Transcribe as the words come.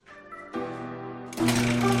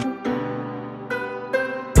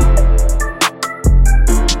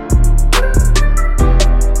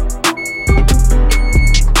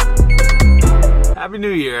Happy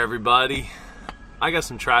New Year, everybody. I got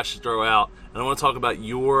some trash to throw out, and I want to talk about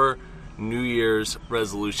your New Year's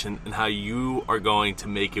resolution and how you are going to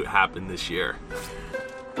make it happen this year.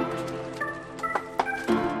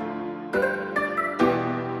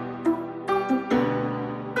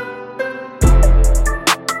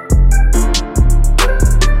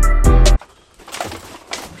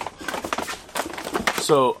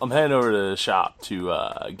 So I'm heading over to the shop to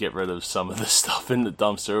get rid of some of the stuff in the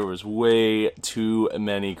dumpster. There was way too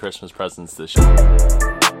many Christmas presents this year.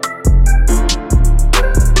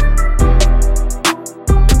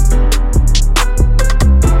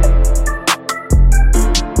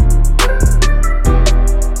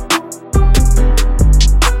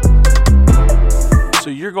 So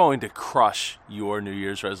you're going to crush your New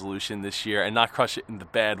Year's resolution this year, and not crush it in the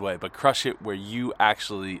bad way, but crush it where you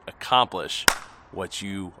actually accomplish what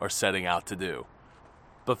you are setting out to do.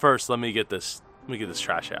 But first, let me get this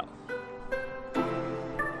trash out.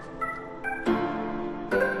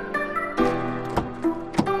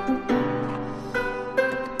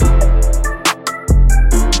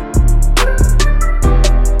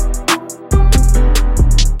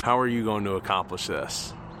 How are you going to accomplish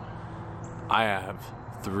this? I have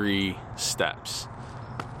 3 steps.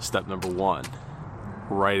 Step number 1,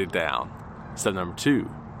 write it down. Step number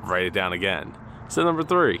 2, write it down again. Step number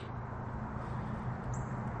 3,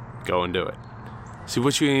 go and do it. See,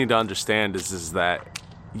 what you need to understand is that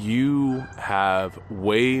you have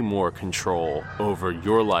way more control over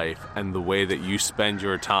your life and the way that you spend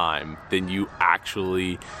your time than you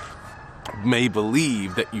actually may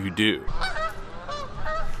believe that you do.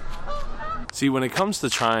 See, when it comes to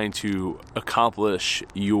trying to accomplish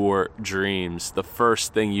your dreams, the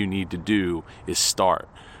first thing you need to do is start.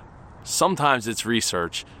 Sometimes it's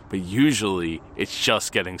research, but usually it's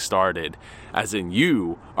just getting started, as in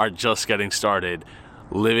you are just getting started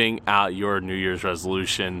living out your New Year's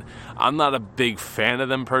resolution. I'm not a big fan of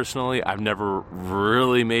them personally. I've never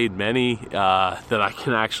really made many that I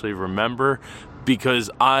can actually remember, because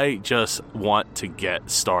I just want to get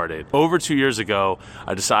started. Over 2 years ago,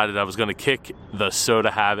 I decided I was going to kick the soda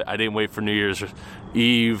habit. I didn't wait for New Year's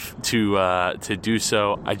Eve to do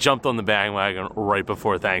so. I jumped on the bandwagon right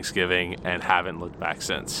before Thanksgiving and haven't looked back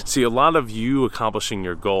since. See, a lot of you accomplishing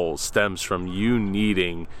your goals stems from you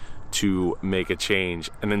needing to make a change,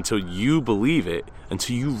 and until you believe it,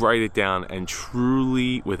 until you write it down and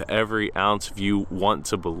truly with every ounce of you want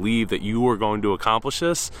to believe that you are going to accomplish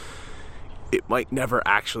this, it might never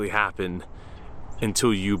actually happen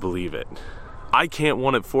until you believe it. I can't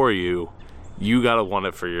want it for you. You gotta want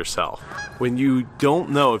it for yourself. When you don't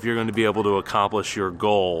know if you're going to be able to accomplish your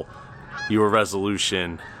goal, your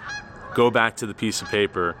resolution, go back to the piece of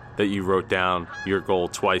paper that you wrote down your goal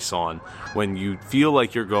twice on. When you feel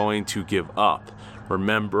like you're going to give up,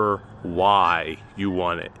 remember why you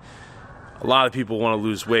want it. A lot of people want to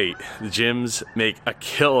lose weight. The gyms make a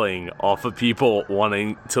killing off of people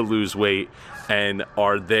wanting to lose weight and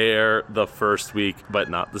are there the first week, but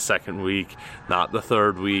not the second week, not the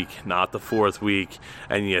third week, not the fourth week,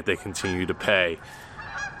 and yet they continue to pay.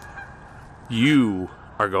 You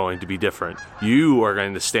are going to be different. You are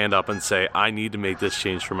going to stand up and say, I need to make this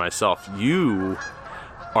change for myself. You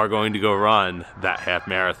are going to go run that half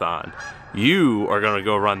marathon. You are going to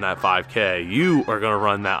go run that 5K. You are going to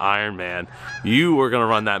run that Ironman. You are going to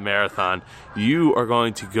run that marathon. You are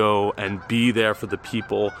going to go and be there for the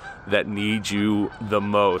people that need you the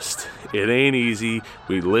most. It ain't easy.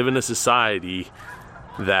 We live in a society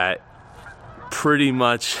that pretty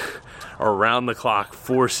much around the clock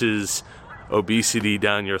forces obesity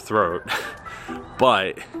down your throat.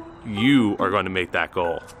 But you are going to make that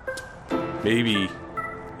goal. Maybe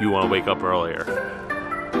you want to wake up earlier.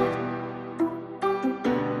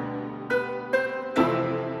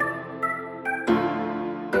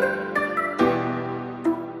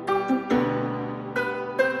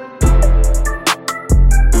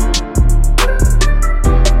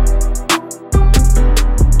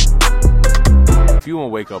 If you want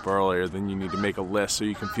to wake up earlier, then you need to make a list so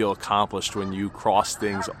you can feel accomplished when you cross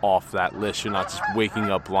things off that list. You're not just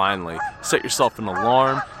waking up blindly. Set yourself an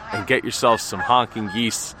alarm and get yourself some honking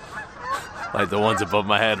geese like the ones above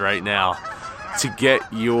my head right now to get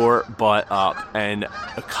your butt up and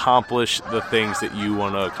accomplish the things that you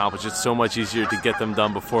want to accomplish. It's so much easier to get them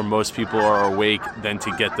done before most people are awake than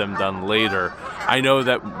to get them done later. I know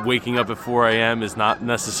that waking up at 4 a.m. is not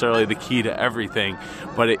necessarily the key to everything,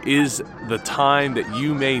 but it is the time that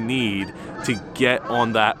you may need to get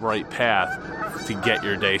on that right path enough to get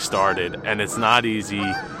your day started. And it's not easy,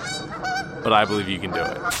 but I believe you can do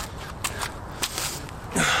it.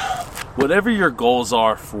 Whatever your goals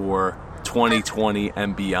are for 2020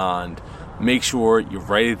 and beyond, make sure you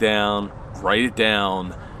write it down,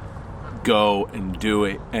 go and do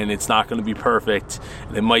it. And it's not going to be perfect,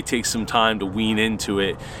 and it might take some time to wean into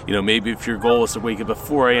it. You know, maybe if your goal is to wake up at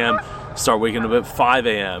 4 a.m., start waking up at 5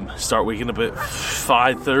 a.m., start waking up at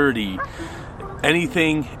 5:30.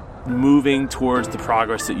 Anything moving towards the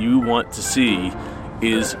progress that you want to see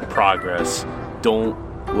is progress. Don't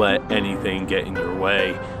let anything get in your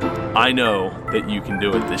way. I know that you can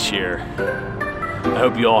do it this year. I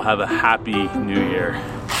hope you all have a happy new year.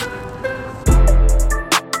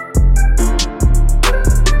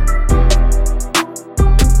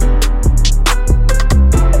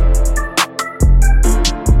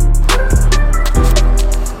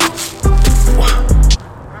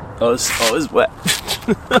 Oh, it's wet.